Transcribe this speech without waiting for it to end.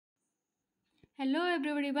Hello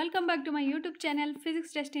everybody, welcome back to my YouTube channel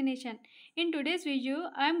Physics Destination. In today's video,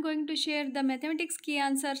 I am going to share the mathematics key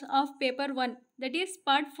answers of paper 1, that is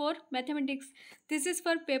part 4 mathematics. This is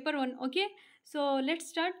for paper 1, okay? So let's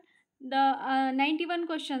start the 91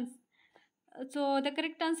 questions. So the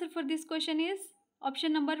correct answer for this question is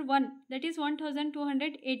option number 1, that is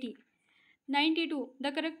 1280. 92,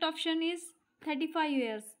 the correct option is 35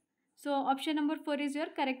 years. So option number 4 is your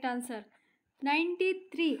correct answer.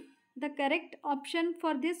 93, the correct option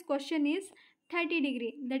for this question is 30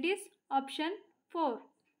 degree, that is option 4.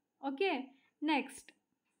 Okay, next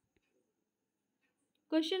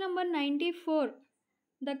question number 94,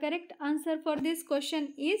 the correct answer for this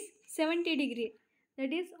question is 70 degree,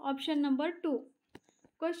 that is option number 2.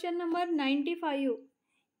 Question number 95,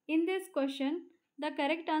 in this question the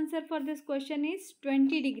correct answer for this question is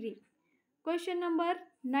 20 degree. Question number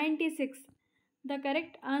 96, the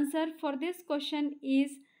correct answer for this question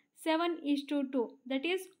is 7:2, that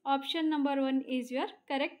is option number 1 is your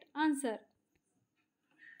correct answer.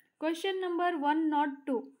 Question number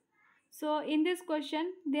 102, so in this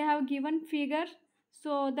question they have given figure,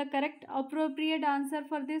 so the correct appropriate answer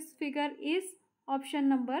for this figure is option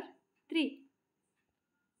number 3.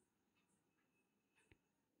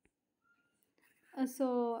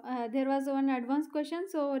 There was one advanced question,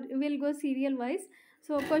 so we'll go serial wise.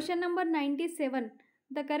 So question number 97,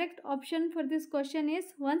 the correct option for this question is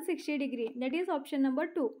 160 degree, that is option number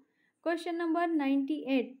 2. Question number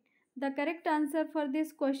 98, the correct answer for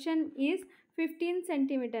this question is 15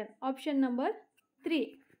 centimeter, option number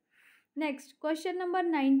 3. Next, question number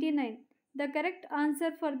 99, the correct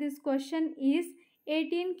answer for this question is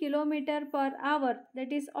 18 kilometer per hour,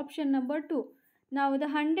 that is option number 2. Now the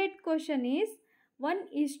 100 question is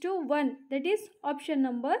 1:1, that is option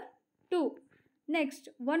number 2. Next,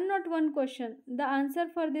 101 question, the answer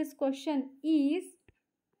for this question is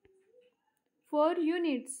 4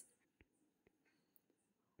 units.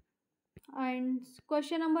 And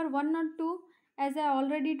question number 102, as I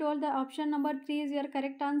already told, the option number 3 is your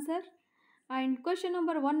correct answer. And question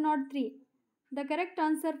number 103, the correct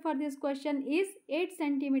answer for this question is 8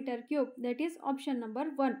 centimeter cube, that is option number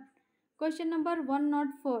 1. Question number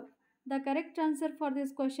 104, the correct answer for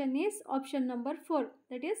this question is option number 4,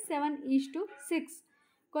 that is 7:6.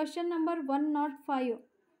 Question number 105,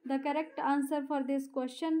 the correct answer for this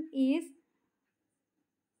question is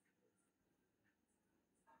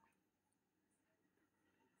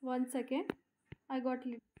I got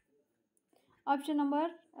option number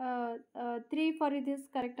 3 for this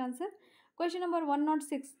correct answer. Question number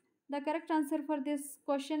 106, the correct answer for this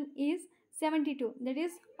question is 72, that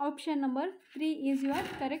is option number 3 is your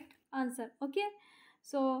correct answer. Okay,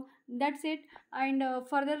 so that's it. And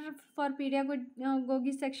further for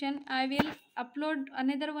pedagogy section I will upload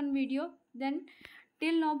another one video. Then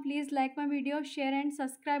till now, please like my video, share and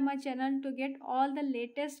subscribe my channel to get all the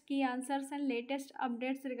latest key answers and latest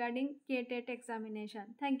updates regarding KAR-TET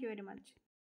examination. Thank you very much.